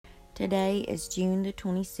Today is June the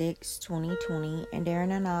 26th, 2020, and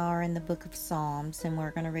Aaron and I are in the book of Psalms, and we're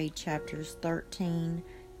going to read chapters 13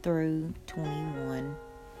 through 21.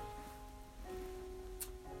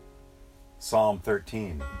 Psalm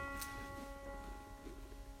 13.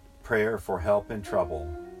 Prayer for help in trouble,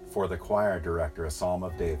 for the choir director, a psalm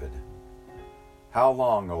of David. How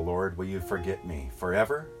long, O Lord, will you forget me?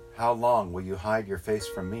 Forever? How long will you hide your face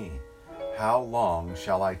from me? How long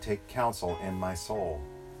shall I take counsel in my soul,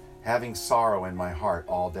 having sorrow in my heart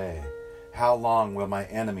all day? How long will my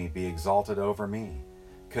enemy be exalted over me?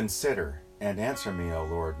 Consider and answer me, O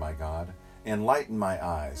Lord my God. Enlighten my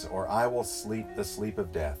eyes, or I will sleep the sleep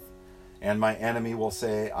of death. And my enemy will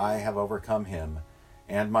say, I have overcome him,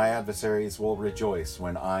 and my adversaries will rejoice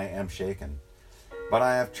when I am shaken. But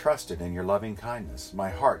I have trusted in your loving kindness.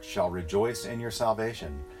 My heart shall rejoice in your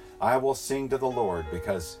salvation. I will sing to the Lord,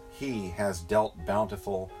 because he has dealt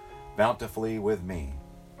bountifully with me.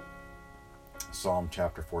 Psalm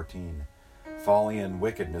chapter 14. Folly and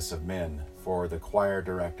wickedness of men, for the choir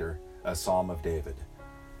director, a psalm of David.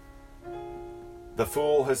 The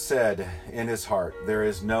fool has said in his heart, there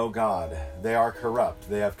is no God. They are corrupt.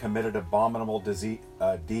 They have committed abominable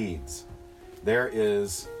deeds. There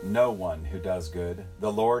is no one who does good.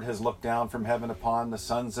 The Lord has looked down from heaven upon the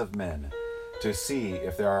sons of men to see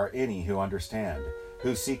if there are any who understand,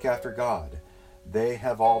 who seek after God. They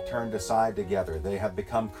have all turned aside together. They have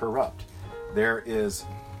become corrupt. There is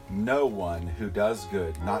no one who does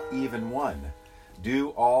good, not even one. Do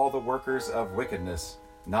all the workers of wickedness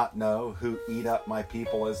not know, who eat up my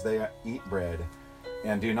people as they eat bread,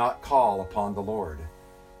 and do not call upon the Lord?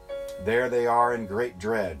 There they are in great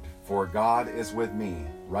dread, for God is with me,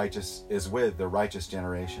 righteous is with the righteous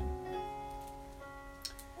generation.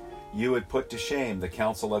 You would put to shame the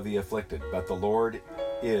counsel of the afflicted, but the Lord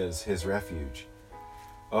is his refuge.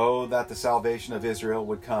 Oh, that the salvation of Israel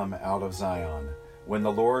would come out of Zion. When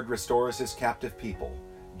the Lord restores his captive people,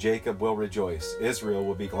 Jacob will rejoice, Israel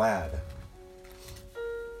will be glad.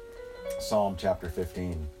 Psalm chapter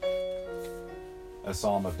 15. A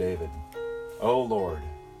psalm of David. O Lord,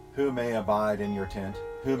 who may abide in your tent?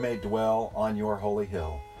 Who may dwell on your holy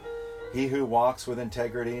hill? He who walks with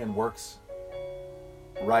integrity and works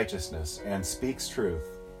righteousness and speaks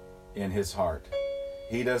truth in his heart.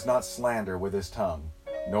 He does not slander with his tongue,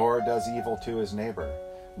 nor does evil to his neighbor,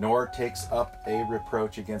 nor takes up a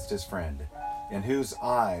reproach against his friend, in whose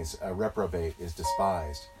eyes a reprobate is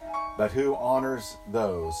despised, but who honors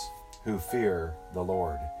those who fear the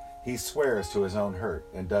Lord. He swears to his own hurt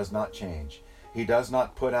and does not change. He does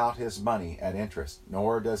not put out his money at interest,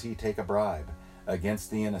 nor does he take a bribe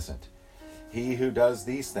against the innocent. He who does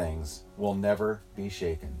these things will never be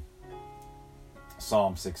shaken.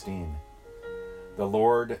 Psalm 16. The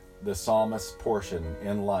Lord, the psalmist's portion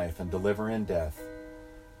in life and deliver in death.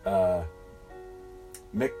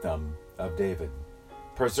 Miktam of David.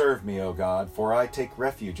 Preserve me, O God, for I take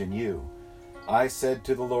refuge in you. I said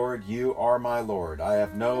to the Lord, you are my Lord. I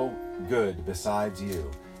have no good besides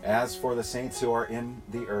you. As for the saints who are in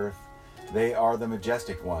the earth, they are the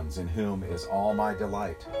majestic ones in whom is all my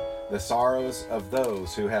delight. The sorrows of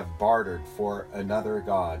those who have bartered for another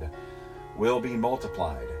God will be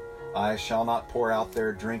multiplied. I shall not pour out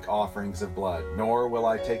their drink offerings of blood, nor will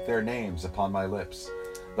I take their names upon my lips.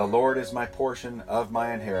 The Lord is my portion of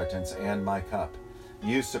my inheritance and my cup.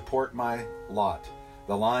 You support my lot.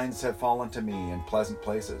 The lines have fallen to me in pleasant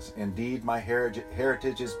places. Indeed, my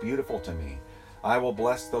heritage is beautiful to me. I will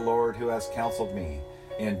bless the Lord who has counseled me.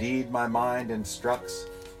 Indeed, my mind instructs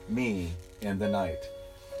me in the night.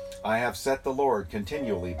 I have set the Lord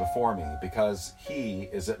continually before me, because he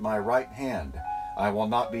is at my right hand. I will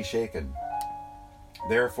not be shaken.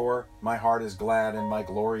 Therefore, my heart is glad and my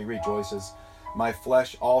glory rejoices. My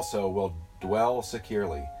flesh also will dwell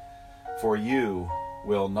securely. For you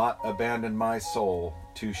will not abandon my soul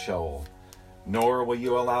to Sheol, nor will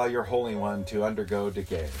you allow your Holy One to undergo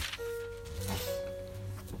decay.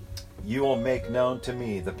 You will make known to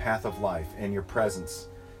me the path of life. In your presence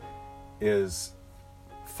is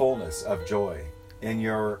fullness of joy. In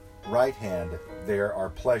your right hand there are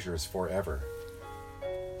pleasures forever.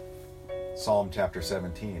 Psalm chapter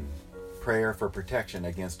 17. Prayer for protection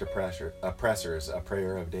against oppressors, a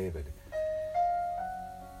prayer of David.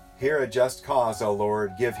 Hear a just cause, O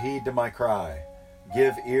Lord. Give heed to my cry.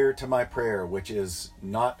 Give ear to my prayer, which is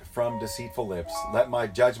not from deceitful lips. Let my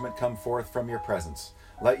judgment come forth from your presence.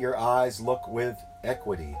 Let your eyes look with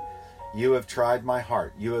equity. You have tried my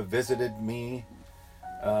heart. You have visited me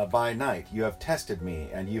by night. You have tested me,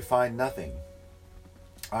 and you find nothing.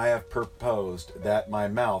 I have purposed that my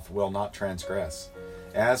mouth will not transgress.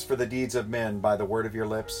 As for the deeds of men by the word of your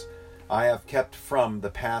lips, I have kept from the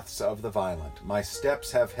paths of the violent. My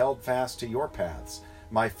steps have held fast to your paths.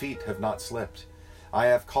 My feet have not slipped. I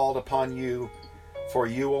have called upon you, for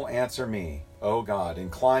you will answer me. O God,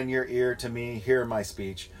 incline your ear to me, hear my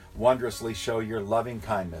speech. Wondrously show your loving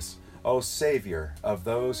kindness. O Savior of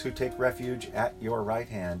those who take refuge at your right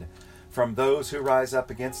hand, from those who rise up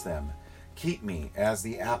against them. Keep me as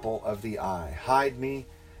the apple of the eye. Hide me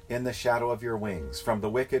in the shadow of your wings, from the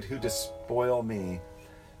wicked who despoil me,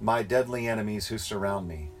 my deadly enemies who surround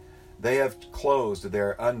me. They have closed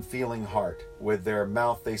their unfeeling heart. With their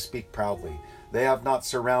mouth they speak proudly. They have not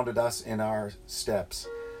surrounded us in our steps.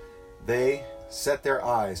 They set their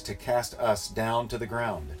eyes to cast us down to the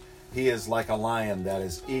ground. He is like a lion that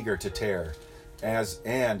is eager to tear, as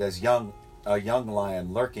a young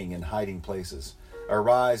lion lurking in hiding places.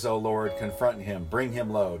 Arise, O Lord, confront him, bring him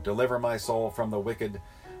low. Deliver my soul from the wicked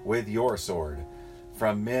with your sword,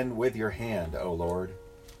 from men with your hand, O Lord,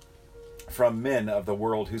 from men of the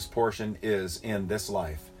world whose portion is in this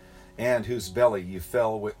life, and whose belly you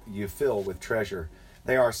fill with treasure.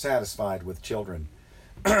 They are satisfied with children,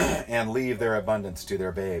 and leave their abundance to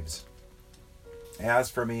their babes. As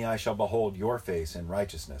for me, I shall behold your face in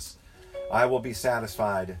righteousness. I will be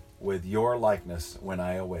satisfied with your likeness when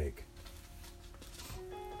I awake.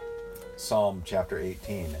 Psalm chapter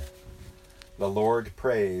 18. The Lord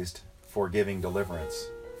praised for giving deliverance.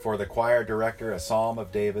 For the choir director, a psalm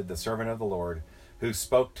of David, the servant of the Lord, who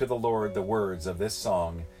spoke to the Lord the words of this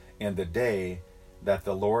song in the day that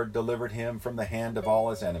the Lord delivered him from the hand of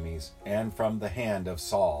all his enemies and from the hand of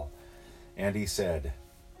Saul. And he said,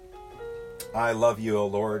 I love you, O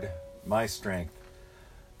Lord, my strength.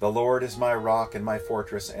 The Lord is my rock and my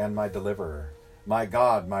fortress and my deliverer, my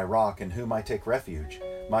God, my rock in whom I take refuge,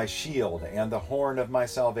 my shield and the horn of my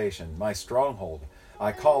salvation, my stronghold.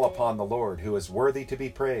 I call upon the Lord, who is worthy to be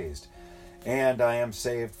praised, and I am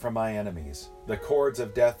saved from my enemies. The cords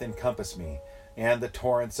of death encompass me, and the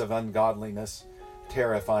torrents of ungodliness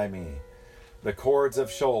terrify me. The cords of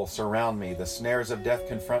Sheol surround me, the snares of death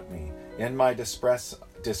confront me. In my distress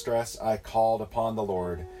I called upon the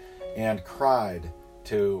Lord, and cried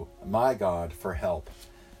to my God for help.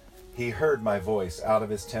 He heard my voice out of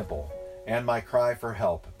his temple, and my cry for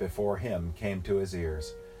help before him came to his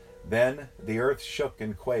ears. Then the earth shook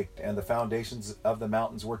and quaked, and the foundations of the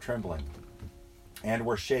mountains were trembling, and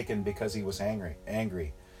were shaken because he was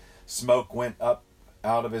angry. Smoke went up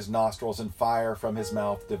out of his nostrils, and fire from his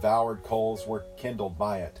mouth. Devoured coals were kindled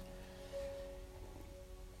by it.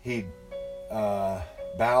 He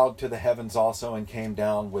bowed to the heavens also, and came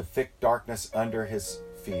down with thick darkness under his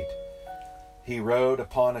feet. He rode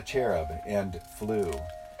upon a cherub and flew,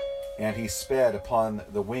 and he sped upon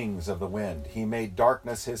the wings of the wind. He made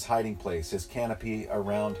darkness his hiding place, his canopy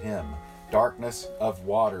around him, darkness of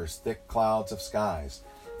waters, thick clouds of skies.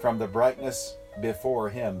 From the brightness before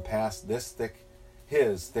him passed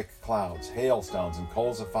his thick clouds, hailstones and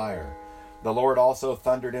coals of fire. The Lord also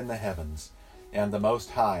thundered in the heavens, and the Most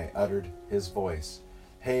High uttered his voice.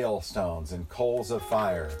 Hailstones and coals of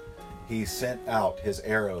fire. He sent out his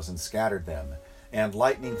arrows and scattered them, and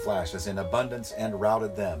lightning flashes in abundance and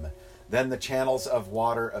routed them. Then the channels of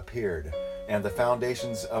water appeared, and the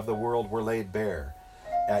foundations of the world were laid bare.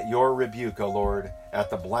 At your rebuke, O Lord, at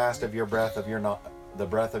the blast of your breath the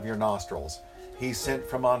breath of your nostrils, he sent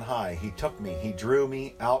from on high. He took me. He drew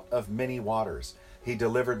me out of many waters. He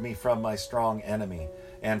delivered me from my strong enemy,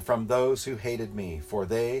 and from those who hated me, for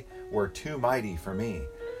they were too mighty for me.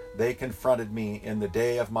 They confronted me in the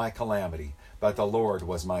day of my calamity, but the Lord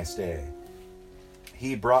was my stay.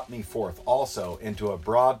 He brought me forth also into a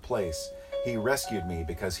broad place. He rescued me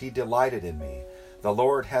because he delighted in me. The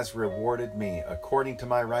Lord has rewarded me according to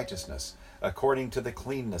my righteousness, according to the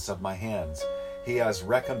cleanness of my hands. He has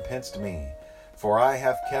recompensed me. For I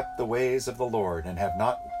have kept the ways of the Lord, and have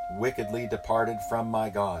not wickedly departed from my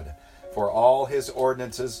God. For all his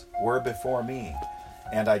ordinances were before me,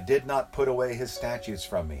 and I did not put away his statutes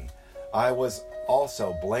from me. I was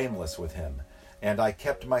also blameless with him, and I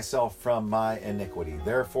kept myself from my iniquity.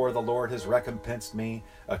 Therefore the Lord has recompensed me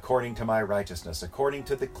according to my righteousness, according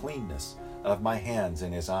to the cleanness of my hands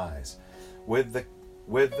in his eyes. With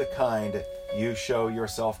the kind you show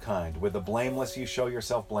yourself kind. With the blameless you show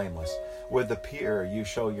yourself blameless. With the pure you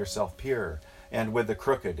show yourself pure. And with the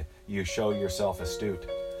crooked you show yourself astute.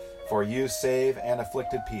 For you save an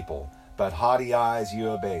afflicted people, but haughty eyes you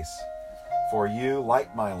abase. For you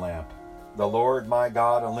light my lamp. The Lord my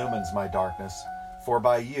God illumines my darkness. For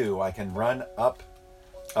by you I can run up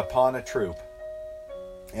upon a troop,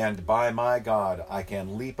 and by my God I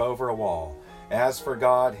can leap over a wall. As for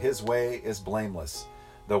God, his way is blameless.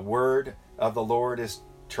 The word of the Lord is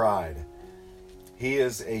tried. He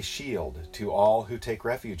is a shield to all who take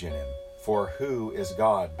refuge in him. For who is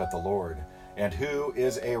God but the Lord? And who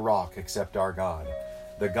is a rock except our God?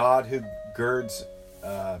 The God who girds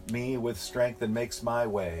me with strength and makes my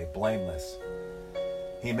way blameless.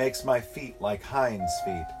 He makes my feet like hinds'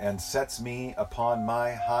 feet and sets me upon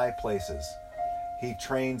my high places. He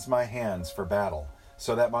trains my hands for battle,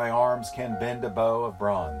 so that my arms can bend a bow of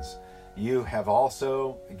bronze. You have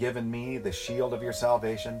also given me the shield of your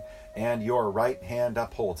salvation, and your right hand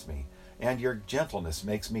upholds me, and your gentleness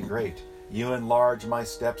makes me great. You enlarge my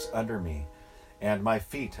steps under me, and my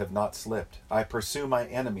feet have not slipped. I pursue my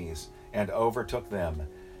enemies and overtook them,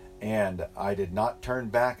 and I did not turn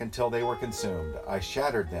back until they were consumed. I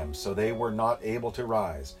shattered them so they were not able to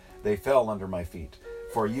rise. They fell under my feet.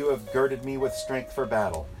 For you have girded me with strength for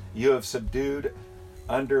battle. You have subdued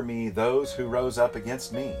under me those who rose up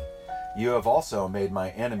against me. You have also made my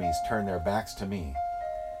enemies turn their backs to me.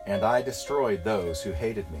 And I destroyed those who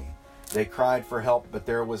hated me. They cried for help, but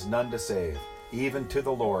there was none to save, even to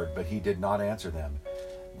the Lord, but he did not answer them.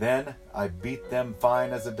 Then I beat them fine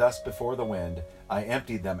as the dust before the wind. I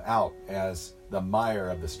emptied them out as the mire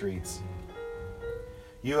of the streets.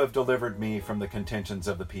 You have delivered me from the contentions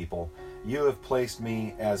of the people. You have placed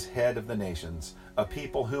me as head of the nations. A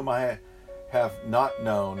people whom I have not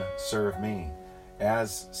known serve me.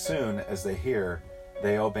 As soon as they hear,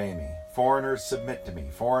 they obey me. Foreigners submit to me.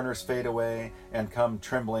 Foreigners fade away and come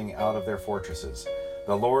trembling out of their fortresses.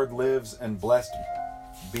 The Lord lives, and blessed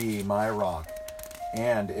be my rock,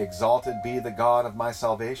 and exalted be the God of my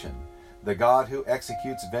salvation, the God who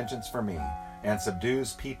executes vengeance for me, and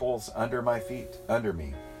subdues peoples under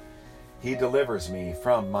me. He delivers me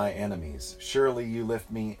from my enemies. Surely you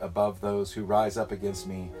lift me above those who rise up against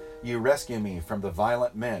me. You rescue me from the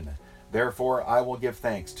violent men. Therefore I will give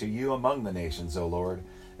thanks to you among the nations, O Lord,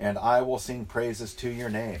 and I will sing praises to your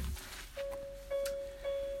name.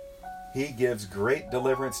 He gives great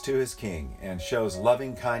deliverance to his king, and shows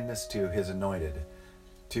loving kindness to his anointed,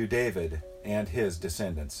 to David and his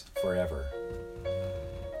descendants forever.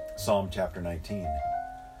 Psalm chapter 19.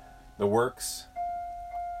 The works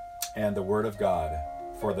and the word of God,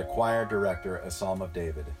 for the choir director, a psalm of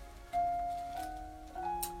David.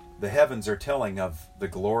 The heavens are telling of the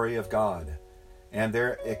glory of God, and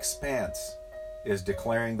their expanse is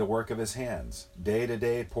declaring the work of his hands. Day to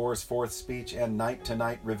day pours forth speech, and night to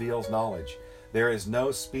night reveals knowledge. There is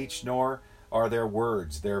no speech, nor are there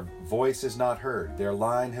words. Their voice is not heard. Their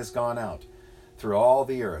line has gone out through all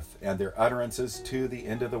the earth, and their utterances to the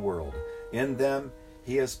end of the world. In them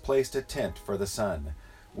he has placed a tent for the sun,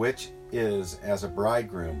 which is as a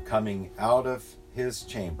bridegroom coming out of his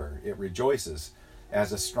chamber. It rejoices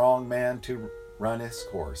as a strong man to run his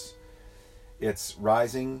course. Its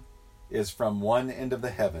rising is from one end of the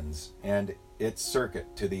heavens, and its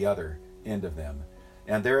circuit to the other end of them.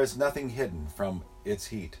 And there is nothing hidden from its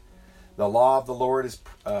heat. The law of the Lord is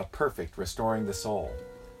perfect, restoring the soul.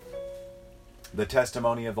 The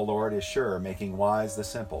testimony of the Lord is sure, making wise the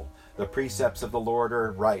simple. The precepts of the Lord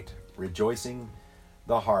are right, rejoicing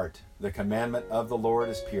the heart. The commandment of the Lord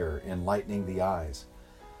is pure, enlightening the eyes.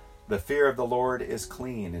 The fear of the Lord is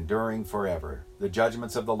clean, enduring forever. The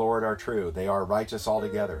judgments of the Lord are true. They are righteous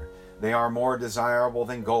altogether. They are more desirable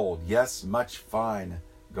than gold, yes, much fine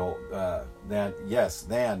gold,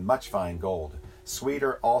 than much fine gold.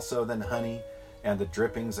 Sweeter also than honey, and the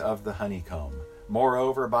drippings of the honeycomb.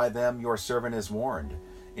 Moreover, by them your servant is warned.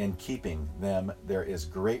 In keeping them there is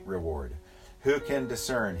great reward. Who can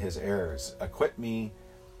discern his errors? Acquit me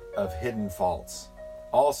of hidden faults.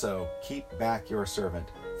 Also, keep back your servant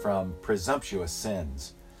from presumptuous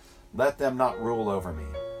sins. Let them not rule over me.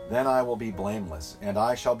 Then I will be blameless, and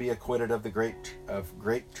I shall be acquitted of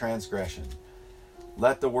great transgression.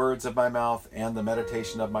 Let the words of my mouth and the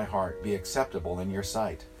meditation of my heart be acceptable in your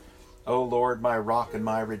sight, O Lord, my rock and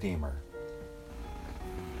my redeemer.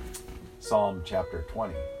 Psalm chapter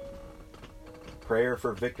 20. Prayer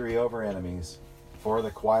for victory over enemies. For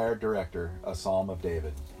the choir director, a psalm of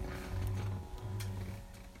David.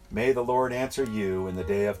 May the Lord answer you in the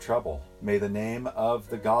day of trouble. May the name of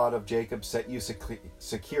the God of Jacob set you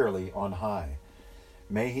securely on high.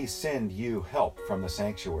 May he send you help from the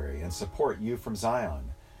sanctuary and support you from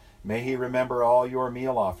Zion. May he remember all your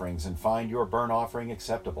meal offerings and find your burnt offering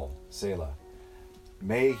acceptable. Selah.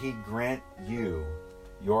 May he grant you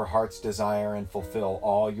your heart's desire and fulfill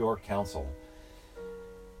all your counsel.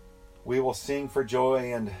 We will sing for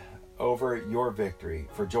joy over your victory,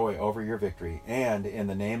 and in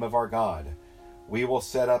the name of our God, we will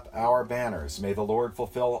set up our banners. May the Lord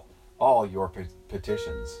fulfill all your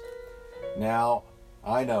petitions. Now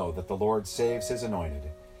I know that the Lord saves his anointed.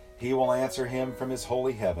 He will answer him from his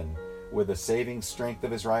holy heaven with the saving strength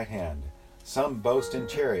of his right hand. Some boast in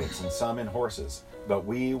chariots and some in horses, but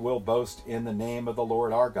we will boast in the name of the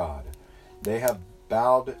Lord our God. They have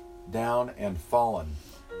bowed down and fallen,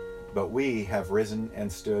 but we have risen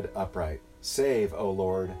and stood upright. Save, O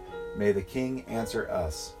Lord, may the King answer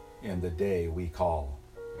us in the day we call.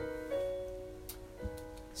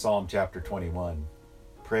 Psalm chapter 21.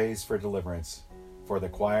 Praise for deliverance. For the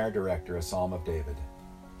choir director, a psalm of David.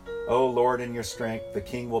 O Lord, in your strength the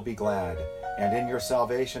king will be glad, and in your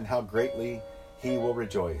salvation how greatly he will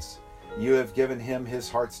rejoice. You have given him his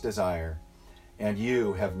heart's desire, and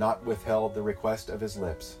you have not withheld the request of his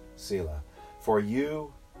lips. Selah. For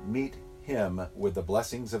you meet him with the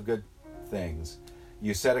blessings of good things.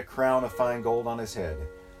 You set a crown of fine gold on his head.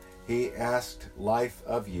 He asked life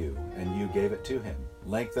of you, and you gave it to him.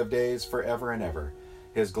 Length of days forever and ever.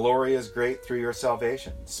 His glory is great through your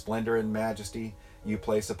salvation. Splendor and majesty you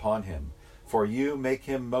place upon him. For you make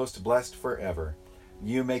him most blessed forever.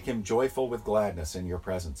 You make him joyful with gladness in your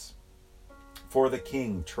presence. For the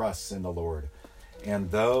king trusts in the Lord, and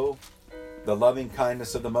though the loving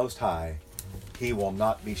kindness of the Most High, he will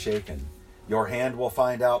not be shaken. Your hand will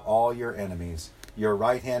find out all your enemies. Your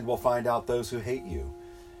right hand will find out those who hate you.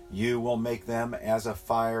 You will make them as a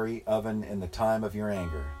fiery oven in the time of your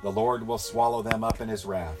anger. The Lord will swallow them up in his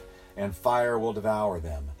wrath, and fire will devour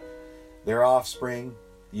them. Their offspring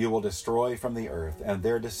you will destroy from the earth, and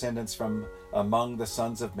their descendants from among the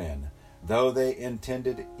sons of men. Though they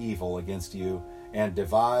intended evil against you and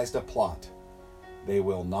devised a plot, they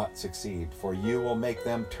will not succeed, for you will make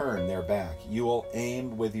them turn their back. You will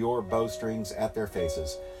aim with your bowstrings at their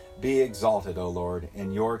faces. Be exalted, O Lord,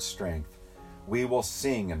 in your strength. We will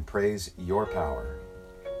sing and praise your power.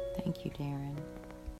 Thank you, Darren.